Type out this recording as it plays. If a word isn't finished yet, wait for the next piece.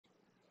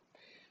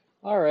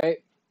All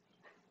right.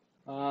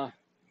 Uh,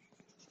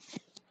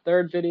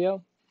 third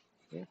video.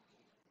 Yeah.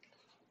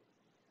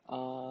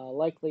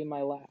 Likely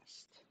my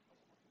last.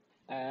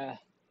 Uh,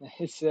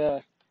 it's uh,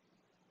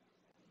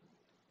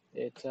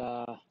 it's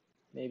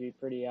maybe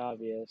pretty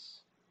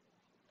obvious.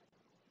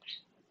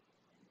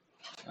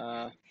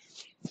 Uh,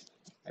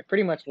 I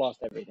pretty much lost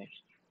everything.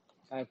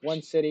 I have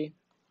one city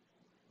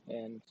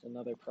and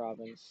another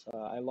province.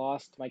 I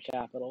lost my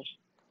capital.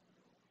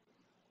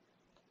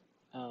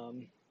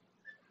 Um,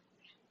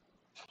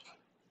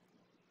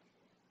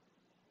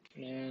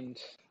 and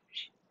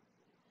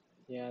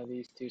yeah,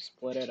 these two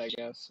split it, I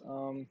guess.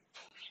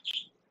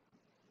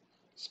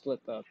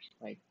 Split the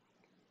like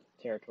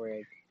territory,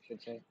 I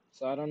should say.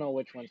 So I don't know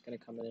which one's gonna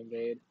come and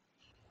invade.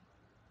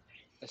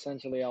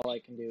 Essentially, all I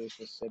can do is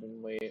just sit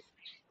and wait.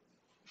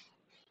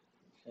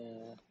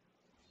 Uh,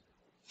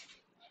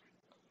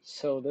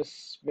 so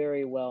this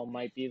very well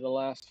might be the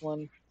last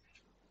one.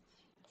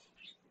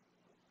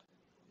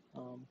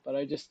 But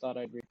I just thought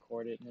I'd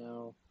record it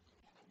now.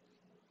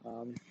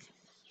 Um,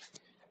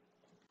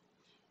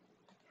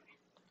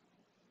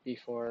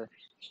 before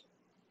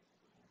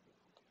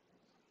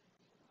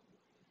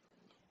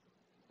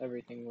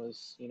everything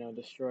was,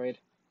 destroyed.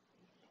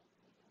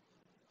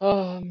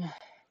 Um,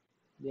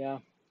 yeah,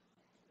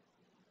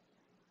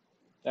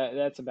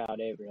 that's about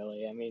it,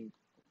 really. I mean,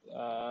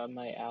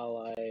 my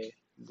ally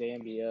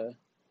Zambia,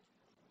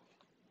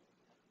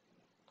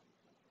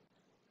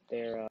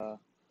 they're uh,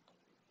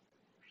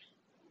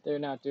 they're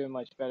not doing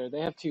much better.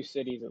 They have two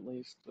cities at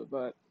least,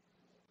 but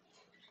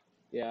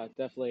yeah,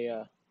 definitely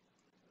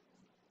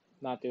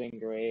not doing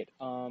great.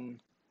 But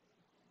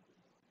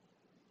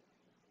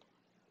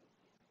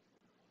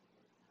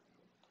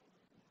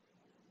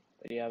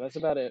yeah, that's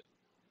about it.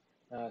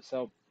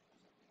 So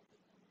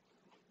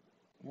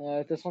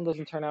if this one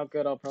doesn't turn out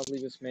good, I'll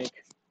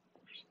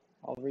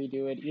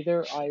redo it.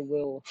 Either I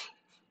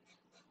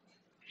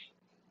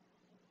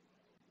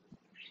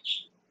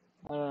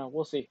don't know,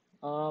 we'll see.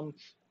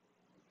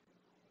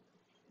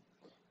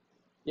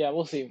 Yeah,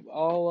 we'll see.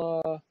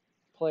 I'll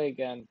play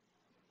again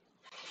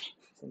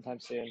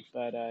sometime soon.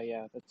 But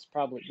yeah, this is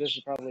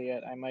probably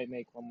it. I might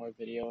make one more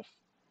video if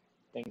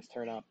things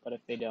turn up, but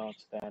if they don't,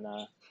 then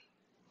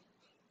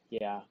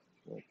yeah,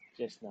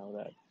 just know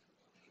that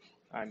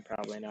I'm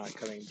probably not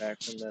coming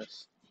back from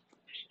this.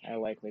 I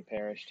likely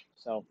perished.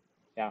 So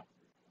yeah.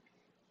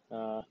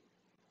 Uh,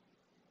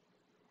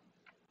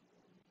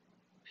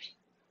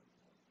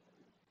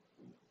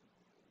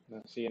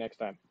 See you next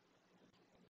time.